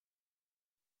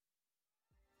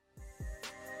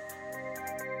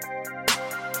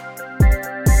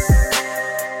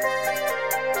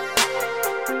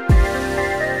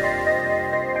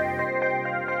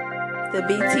The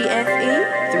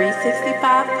BTSE 365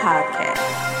 Podcast.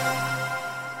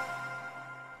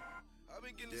 I've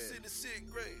been getting sick to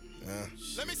sick grade.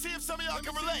 Let me see if some of y'all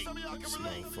can relate.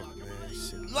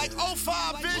 Like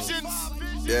 05 Visions.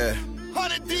 Yeah.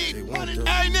 100 deep.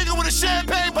 Every nigga with a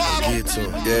champagne bottle. Get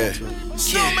to yeah.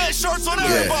 Snowman shorts on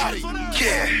everybody.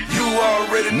 Yeah. You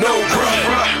already know,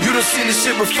 bruh. You done seen this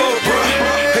shit before, bruh.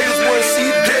 Haters wanna see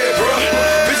you dead, bruh.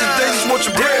 Bitches, they just want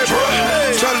your bread,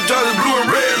 bruh. Try to draw the blue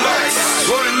and red lights.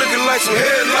 Rolling looking like some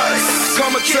headlights.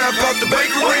 Come and trap out the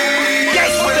bakery.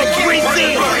 That's where they keep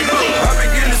bringing I've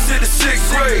been getting this in the 6th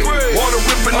grade. Water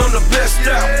whipping on the best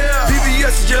out.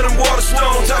 VVS, yeah, them water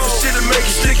stones. Type of shit that make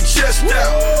you stick your chest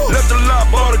out. Left the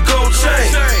lot, bought a gold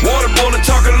chain. Water boiling,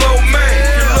 talking low, man.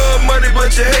 You love money,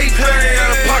 but you hate pain.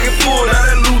 Got a pocket full,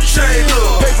 now that loot chain.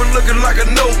 Look, paper looking like a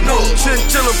notebook.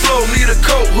 Chinchilla flow, need a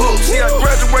coat hook. See, I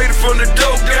graduated from the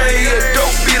dope game. Yeah,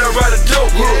 dope beat, I write a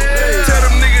dope hook. Tell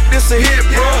them niggas this a hit,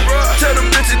 bro. Tell them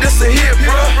bitches this a hit,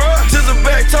 bro. To the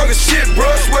back talking shit, bro.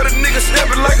 Swear the nigga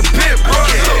snapping like a pit, bro.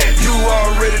 You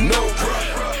already know, bro.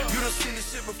 You done seen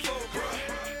this shit before, bro.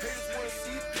 Haters wanna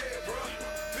see you dead, bro.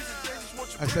 Bitches, they just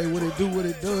want your I say what it do, what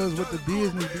it does, what the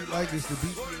business be like. It's the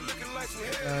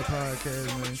BTSE podcast,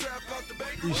 man.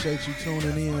 Appreciate you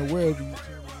tuning in, wherever you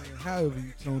tuning in, however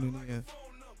you tuning in.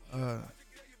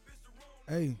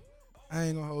 Hey, I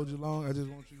ain't gonna hold you long. I just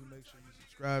want you to make sure you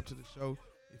subscribe to the show.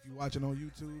 If you're watching on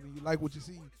YouTube and you like what you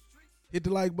see, hit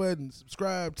the like button,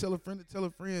 subscribe, tell a friend,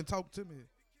 talk to me.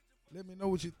 Let me know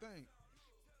what you think.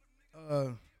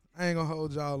 I ain't gonna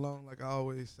hold y'all long like I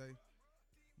always say.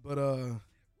 But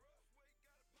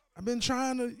I've been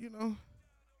trying to,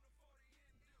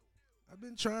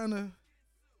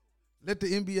 let the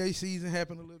NBA season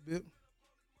happen a little bit.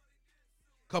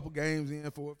 Couple games in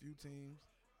for a few teams.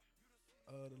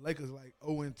 The Lakers like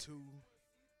 0-2.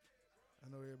 I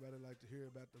know everybody like to hear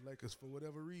about the Lakers for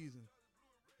whatever reason.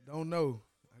 Don't know.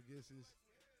 I guess it's,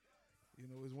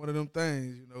 it's one of them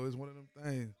things. It's one of them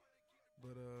things.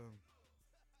 But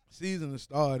season has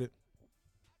started.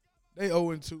 They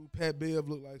 0-2. Pat Bev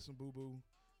looked like some boo-boo.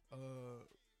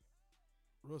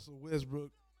 Russell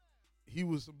Westbrook, he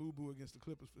was some boo-boo against the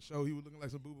Clippers for sure. He was looking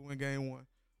like some boo-boo in game one.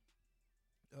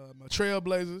 My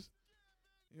Trailblazers,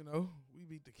 we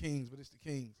beat the Kings, but it's the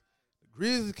Kings. The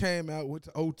Grizzlies came out, went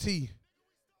to OT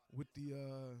with the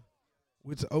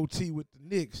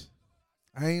Knicks.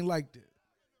 I ain't like that.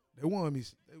 They won me,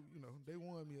 they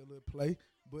won me a little play,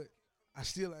 but I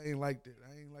still ain't like that.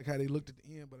 I ain't like how they looked at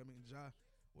the end, but I mean,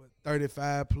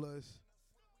 35 plus.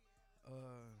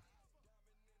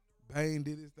 Bane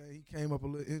did his thing. He came up a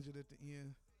little injured at the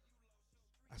end.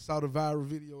 I saw the viral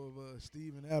video of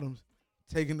Steven Adams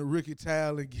taking the rookie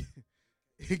towel and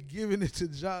giving it to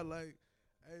Ja like,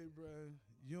 hey, bro,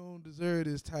 you don't deserve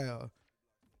this towel.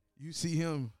 You see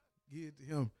him, give it to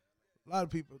him. A lot of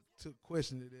people took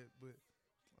question to that, but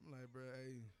I'm like, bro,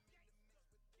 hey,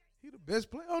 he the best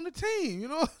player on the team. You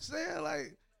know what I'm saying?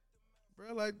 Like,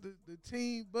 bro, like the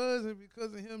team buzzing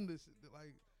because of him.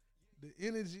 The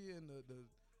energy and the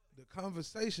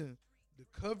conversation, the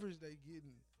coverage they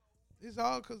getting, it's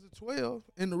all because of 12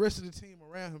 and the rest of the team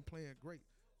around him playing great.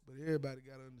 But everybody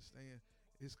got to understand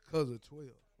it's because of 12.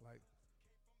 Like,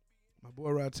 my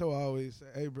boy Rato always say,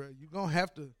 hey, bro, you going to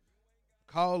have to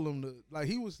call him like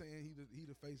he was saying he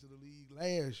the face of the league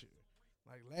last year.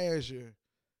 Like last year,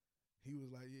 he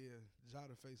was like, yeah, Ja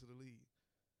the face of the league.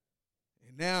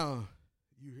 And now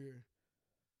you hear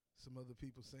some other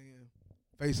people saying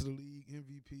face of the league,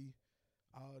 MVP,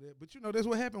 all that. But that's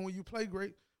what happened when you play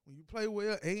great, when you play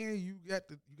well, and you got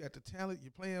the talent,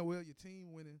 you're playing well, your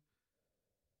team winning.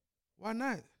 Why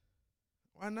not?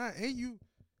 Why not? And you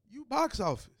box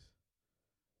office.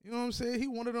 You know what I'm saying? He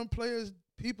one of them players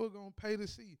people gonna pay to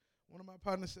see. One of my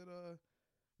partners said,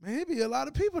 man, it'd be a lot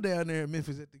of people down there in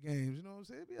Memphis at the games. You know what I'm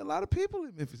saying? It'd be a lot of people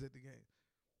in Memphis at the game.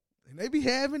 And they be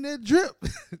having that drip.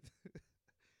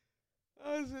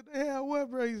 I said, they have what,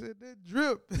 bro? He said, that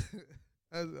drip.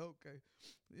 I said, okay.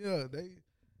 Yeah,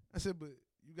 I said, but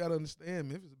you got to understand,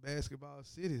 Memphis is a basketball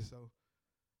city, so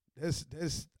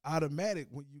that's automatic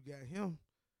when you got him.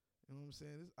 You know what I'm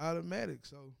saying? It's automatic.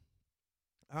 So,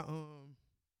 I'm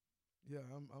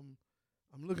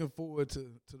looking forward to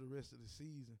the rest of the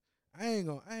season. I ain't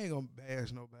gonna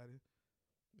bash nobody.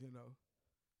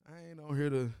 I ain't on here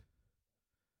to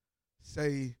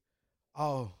say,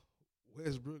 oh,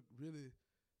 Westbrook really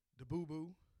the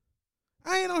boo-boo.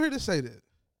 I ain't on here to say that.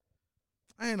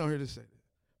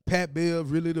 Pat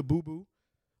Bev really the boo-boo.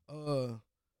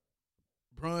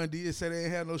 Bron did say they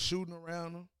ain't had no shooting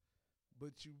around them,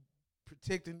 but you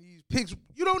protecting these picks.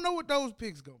 You don't know what those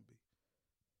picks gonna be.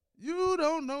 You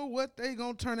don't know what they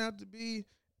gonna turn out to be.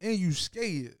 and you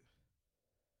scared.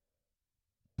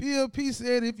 PLP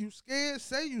said, if you scared,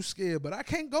 say you scared, but I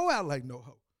can't go out like no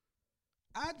hoe.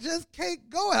 I just can't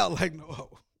go out like no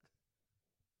hoe.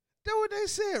 That's what they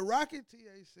said. Rocket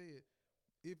TA said,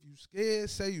 if you scared,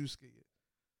 say you scared.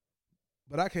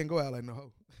 But I can't go out like no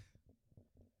hoe.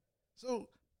 So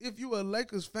if you a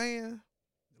Lakers fan,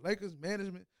 Lakers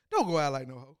management, don't go out like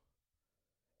no hoe.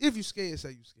 If you scared,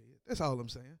 say you scared. That's all I'm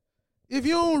saying. If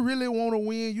you don't really want to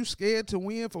win, you scared to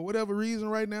win for whatever reason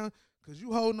right now, because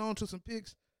you holding on to some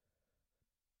picks,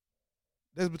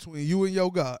 that's between you and your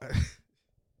God.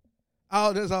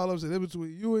 That's all I'm saying. That's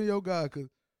between you and your God, because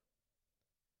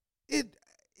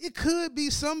it could be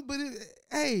something, but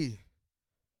hey,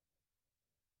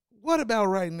 what about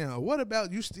right now? What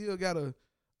about you still got a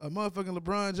motherfucking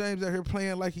LeBron James out here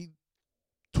playing like he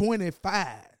 25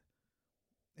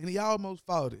 and he almost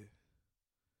fought it?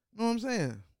 You know what I'm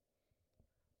saying?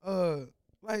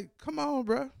 Like, come on,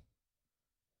 bro.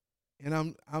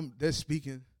 And I'm that's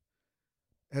speaking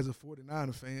as a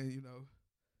 49er fan, you know.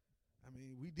 I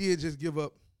mean, we did just give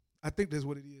up. I think that's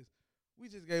what it is. We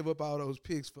just gave up all those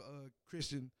picks for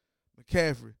Christian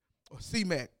McCaffrey, or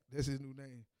C-Mac. That's his new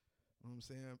name. You know what I'm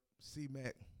saying?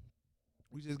 C-Mac.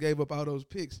 We just gave up all those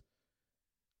picks.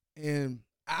 And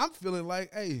I'm feeling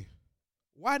like, hey,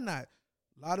 why not?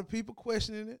 A lot of people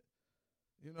questioning it.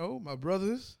 You know, my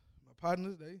brothers, my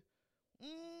partners, they,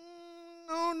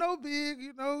 no big.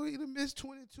 You know, he done missed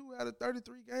 22 out of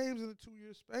 33 games in a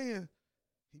 2-year span.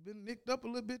 He been nicked up a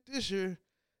little bit this year.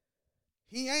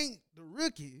 He ain't the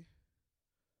rookie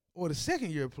or the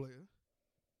second-year player,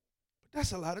 but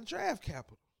that's a lot of draft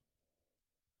capital.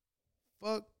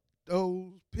 Fuck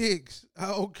those picks. I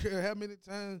don't care how many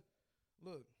times.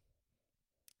 Look,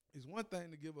 it's one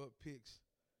thing to give up picks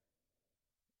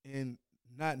and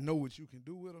not know what you can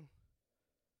do with them.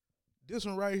 This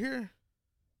one right here,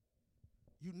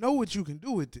 you know what you can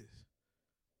do with this.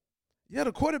 Yeah,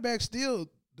 the quarterback's still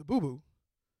the boo-boo.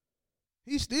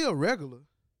 He's still regular.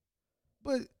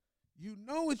 But you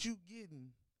know what you getting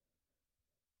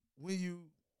when you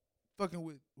fucking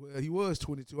with, well, he was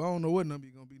 22. I don't know what number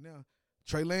he's going to be now.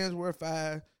 Trey Lance worth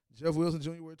 5. Jeff Wilson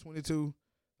Jr. worth 22.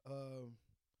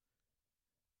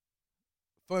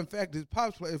 Fun fact, his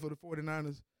pops played for the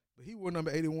 49ers, but he wore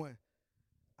number 81.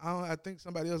 I think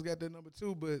somebody else got that number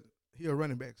too, but he a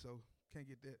running back, so can't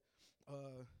get that.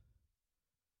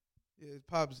 Yeah, his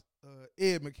pops,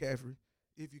 Ed McCaffrey.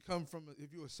 If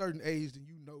you're a certain age, then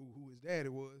you know who his daddy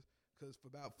was, because for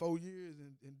about 4 years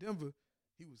in Denver,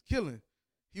 he was killing.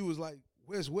 He was like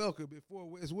Wes Welker before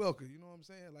Wes Welker. You know what I'm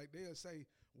saying? Like, they'll say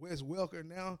Wes Welker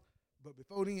now, but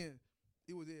before then,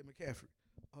 it was Ed McCaffrey.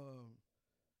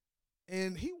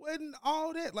 And he wasn't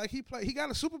all that. Like, he got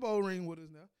a Super Bowl ring with us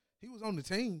now. He was on the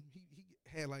team. He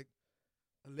had like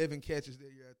 11 catches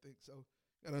that year, I think. So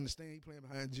you got to understand, he playing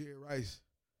behind Jerry Rice,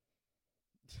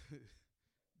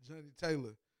 Johnny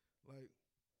Taylor. Like,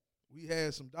 we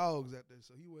had some dogs out there,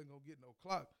 so he wasn't going to get no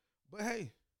clock. But,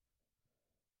 hey,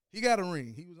 he got a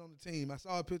ring. He was on the team. I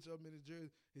saw a picture of him in his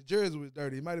jersey. His jersey was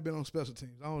dirty. He might have been on special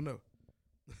teams. I don't know.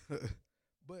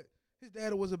 But his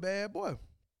daddy was a bad boy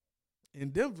in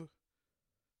Denver.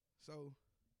 So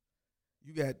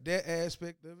you got that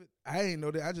aspect of it. I ain't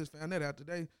know that. I just found that out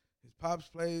today. His pops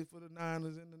played for the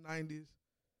Niners in the 90s.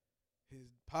 His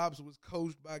pops was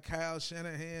coached by Kyle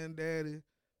Shanahan, daddy.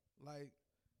 Like,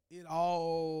 it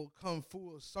all come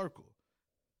full circle.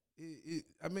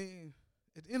 I mean,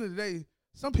 at the end of the day,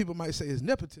 some people might say it's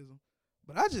nepotism,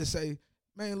 but I just say,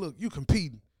 man, look, you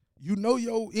competing. You know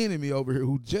your enemy over here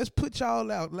who just put y'all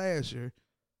out last year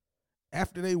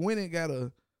after they went and got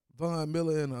a Von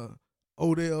Miller and a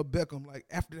Odell Beckham. Like,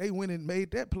 after they went and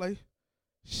made that play,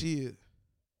 shit,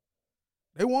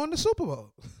 they won the Super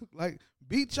Bowl. Like,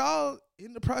 beat y'all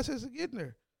in the process of getting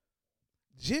there.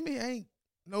 Jimmy ain't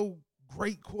no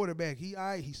great quarterback. He's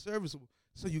serviceable.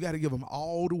 So you got to give him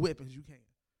all the weapons you can.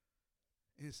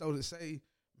 And so to say,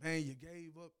 man, you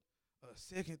gave up a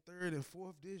second, third, and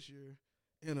fourth this year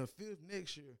and a fifth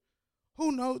next year,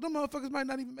 who knows? Them motherfuckers might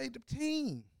not even make the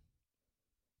team.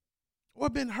 Or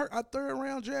been hurt. Our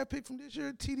third-round draft pick from this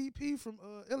year, TDP from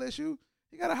LSU,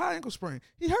 he got a high ankle sprain.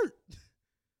 He hurt.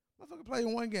 Motherfucker played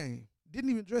one game. Didn't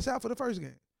even dress out for the first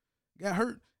game. Got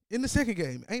hurt in the second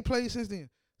game. Ain't played since then.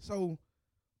 So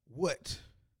what?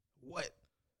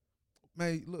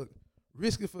 Man, look,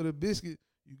 risk it for the biscuit.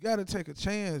 You got to take a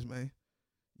chance, man.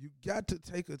 You got to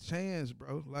take a chance,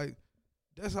 bro. Like,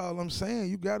 that's all I'm saying.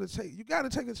 You got to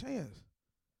take a chance.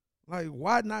 Like,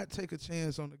 why not take a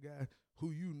chance on the guy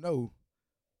who you know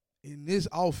in this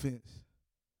offense,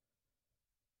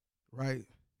 right?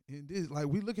 In this, like,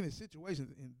 we looking at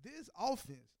situations in this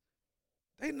offense,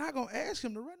 They not going to ask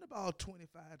him to run the ball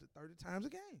 25 to 30 times a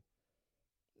game.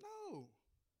 No.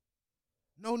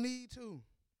 No need to.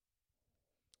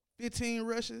 15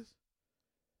 rushes,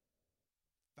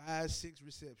 5-6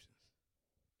 receptions.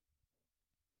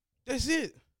 That's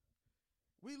it.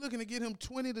 We looking to get him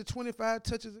 20 to 25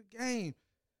 touches a game,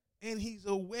 and he's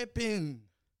a weapon.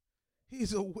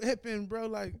 He's a weapon, bro.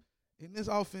 Like, in this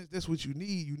offense, that's what you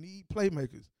need. You need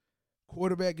playmakers.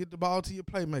 Quarterback, get the ball to your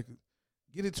playmakers.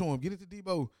 Get it to him. Get it to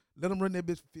Debo. Let him run that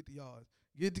bitch for 50 yards.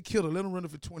 Get it to Kittle. Let him run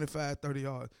it for 25, 30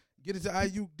 yards. Get it to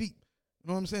Ayuk deep. You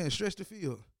know what I'm saying? Stretch the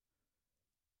field.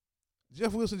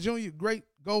 Jeff Wilson Jr., great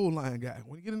goal line guy.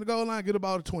 When you get in the goal line, get the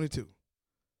ball to 22.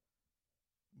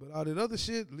 But all that other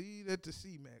shit, leave that to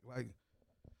C-Mac. Like,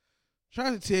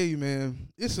 trying to tell you, man,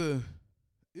 it's a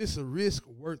risk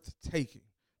worth taking.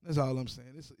 That's all I'm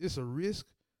saying. It's a risk,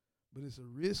 but it's a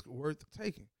risk worth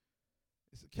taking.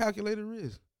 It's a calculated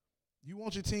risk. You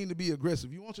want your team to be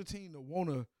aggressive. You want your team to want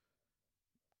to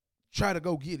try to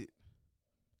go get it.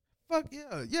 Fuck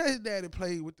yeah. Yeah, his daddy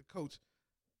played with the coach,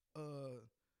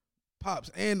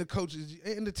 Pops, and the coaches,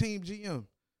 and the team GM.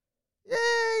 Yeah,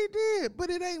 he did.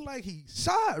 But it ain't like he's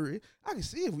sorry. I can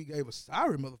see if we gave a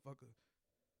sorry motherfucker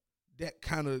that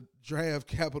kind of draft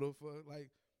capital for, like,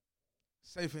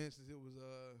 say, for instance, it was,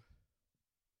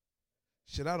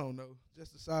 I don't know,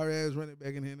 just a sorry-ass running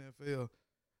back in the NFL,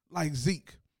 like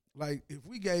Zeke. Like, if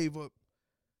we gave up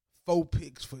 4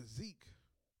 picks for Zeke,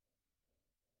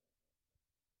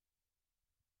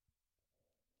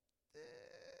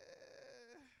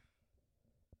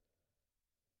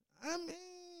 I mean,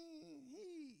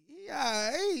 he all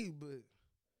right, but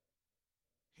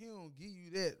he don't give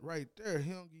you that right there. He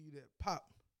don't give you that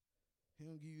pop. He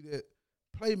don't give you that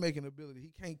playmaking ability. He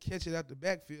can't catch it out the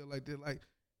backfield like that. Like,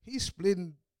 he's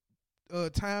splitting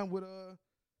time with,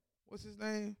 what's his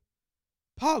name?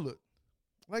 Pollard.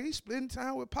 Like, he's splitting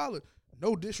time with Pollard.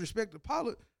 No disrespect to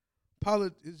Pollard.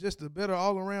 Pollard is just a better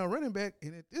all-around running back,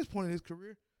 and at this point in his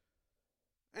career,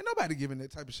 ain't nobody giving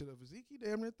that type of shit up for Zeke. He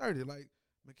damn near 30. Like,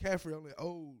 McCaffrey only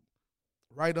owed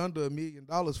right under $1 million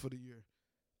for the year.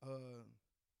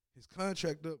 His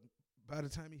contract up by the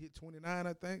time he hit 29,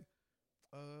 I think.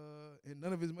 And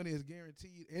none of his money is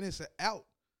guaranteed. And it's an out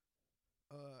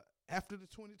after the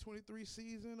 2023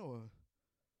 season, or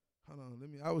hold on,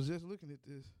 I was just looking at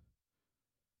this.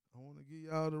 I want to give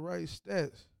y'all the right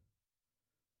stats.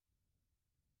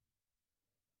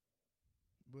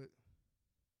 But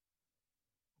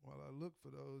while I look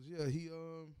for those, yeah, he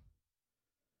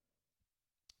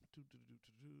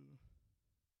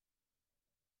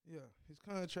yeah, his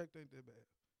contract ain't that bad.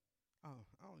 I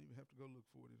don't even have to go look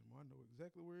for it anymore. I know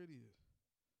exactly where it is.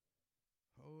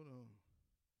 Hold on.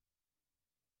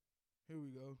 Here we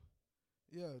go.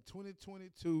 Yeah,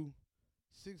 2022,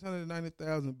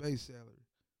 $690,000 base salary.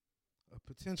 A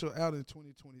potential out in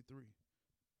 2023.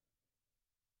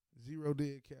 0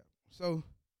 dead cap. So,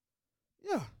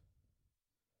 yeah,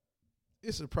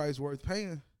 it's a price worth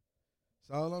paying.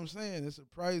 That's all I'm saying. It's a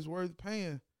price worth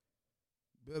paying.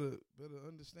 Better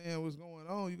understand what's going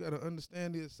on. You got to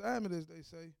understand the assignment, as they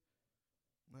say.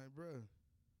 Like, bruh,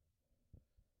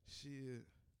 shit.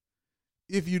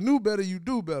 If you knew better, you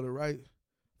do better, right?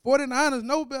 49ers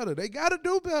know better. They got to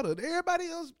do better. Everybody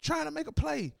else trying to make a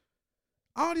play.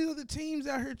 All these other teams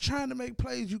out here trying to make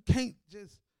plays, you can't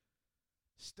just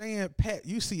stand pat.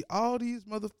 You see all these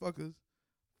motherfuckers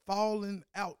falling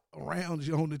out around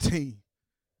you on the team.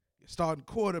 Your starting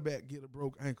quarterback get a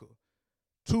broke ankle.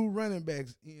 2 running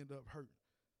backs end up hurt.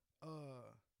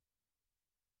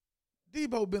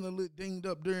 Debo been a little dinged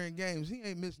up during games. He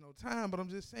ain't missed no time, but I'm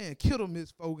just saying, Kittle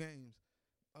missed 4 games.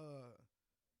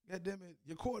 Goddamn it,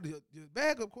 your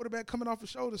backup quarterback coming off of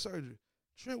shoulder surgery.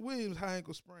 Trent Williams, high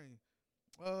ankle sprain.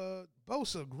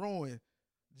 Bosa growing.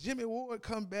 Jimmy Ward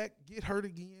come back, get hurt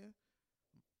again.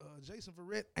 Jason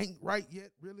Verrett ain't right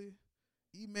yet, really.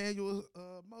 Emmanuel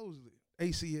Mosley,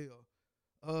 ACL.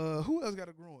 Who else got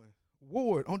a growing?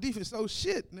 Ward on defense. So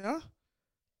shit now.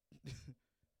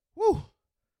 Woo.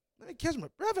 Let me catch my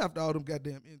breath after all them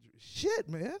goddamn injuries. Shit,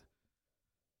 man.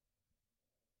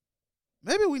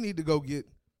 Maybe we need to go get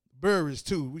Burris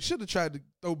too. We should have tried to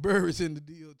throw Burris in the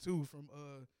deal too from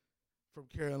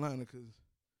Carolina, because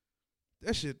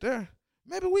that shit there.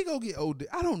 Maybe we go get OD.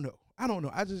 I don't know.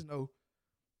 I just know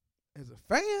as a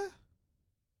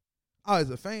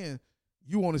fan,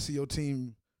 you want to see your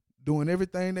team doing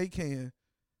everything they can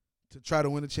to try to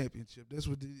win a championship. That's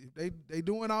what they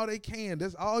doing all they can.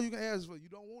 That's all you can ask for. You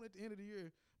don't want at the end of the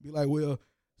year be like, well,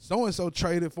 so-and-so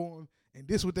traded for him, and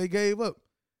this what they gave up.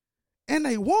 And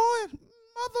they won?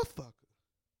 Motherfucker.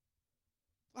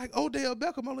 Like Odell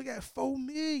Beckham only got $4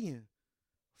 million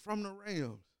from the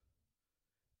Rams.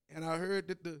 And I heard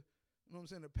that the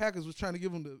Packers was trying to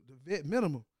give him the vet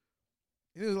minimum.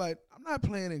 And it was like, I'm not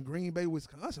playing in Green Bay,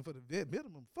 Wisconsin for the vet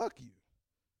minimum. Fuck you.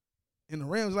 And the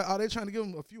Rams like, oh, they're trying to give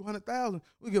him a few $100,000.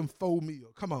 We'll give him $4 million.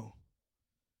 Come on.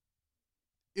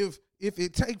 If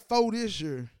it take $4 this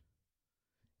year,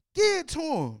 give it to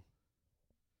him.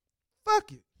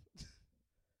 Fuck it.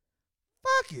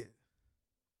 Fuck it.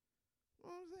 You know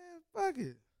what I'm saying? Fuck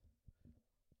it.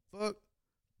 Fuck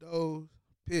those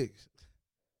picks.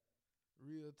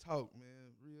 Real talk,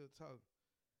 man. Real talk.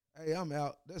 Hey, I'm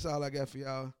out. That's all I got for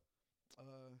y'all.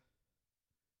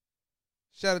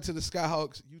 Shout out to the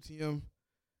Skyhawks, UTM.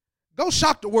 Go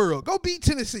shock the world. Go beat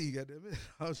Tennessee, goddammit.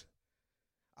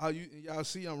 Y'all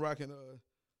see I'm rocking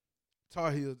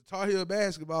Tar Heel. Tar Heel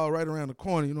basketball right around the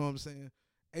corner, you know what I'm saying?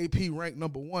 AP ranked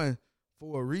number 1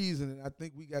 for a reason, and I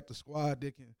think we got the squad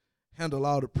that can handle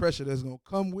all the pressure that's going to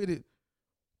come with it.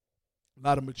 A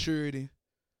lot of maturity,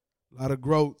 a lot of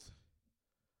growth,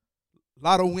 a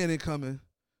lot of winning coming.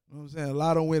 You know what I'm saying? A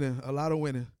lot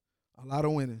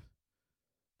of winning.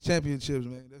 Championships,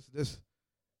 man.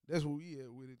 That's what we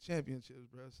at with it. Championships,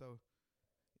 bro. So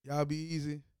y'all be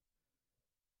easy.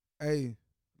 Hey,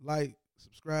 like,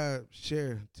 subscribe,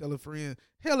 share, tell a friend.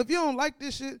 Hell, if you don't like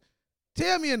this shit,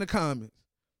 tell me in the comments.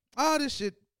 All this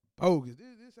shit bogus.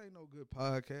 This ain't no good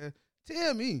podcast.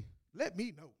 Tell me. Let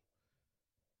me know.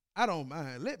 I don't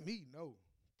mind. Let me know.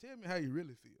 Tell me how you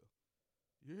really feel.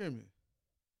 You hear me?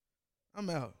 I'm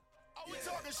out. We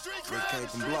talking street crime.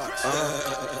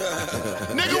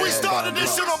 Nigga, we started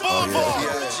this shit on Boulevard.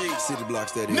 City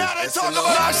blocks, that is. Now they talking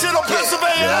about our shit on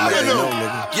Pennsylvania Avenue.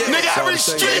 Nigga, every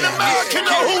street American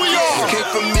know who we are. Came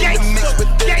from in the mix with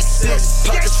 36.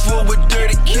 Pockets full with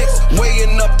dirty kicks.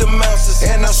 Weighing up the ounces.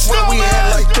 And I swear we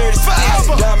had like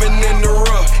 36. Diamond in the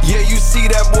rough. Yeah, you see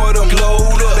that boy them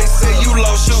glowed up. They say you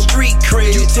lost your street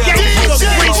cred. You tell them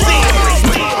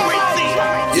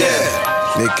yeah.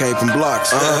 They came from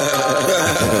blocks.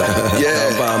 Yeah,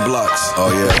 I'm buying blocks.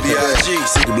 Oh yeah, B.I.G.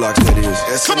 City blocks, that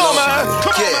is. Come on, man.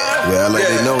 Come on, man. Well, I let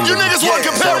they know. You niggas want to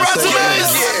compare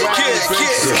resumes?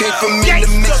 Came from in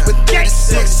the mix with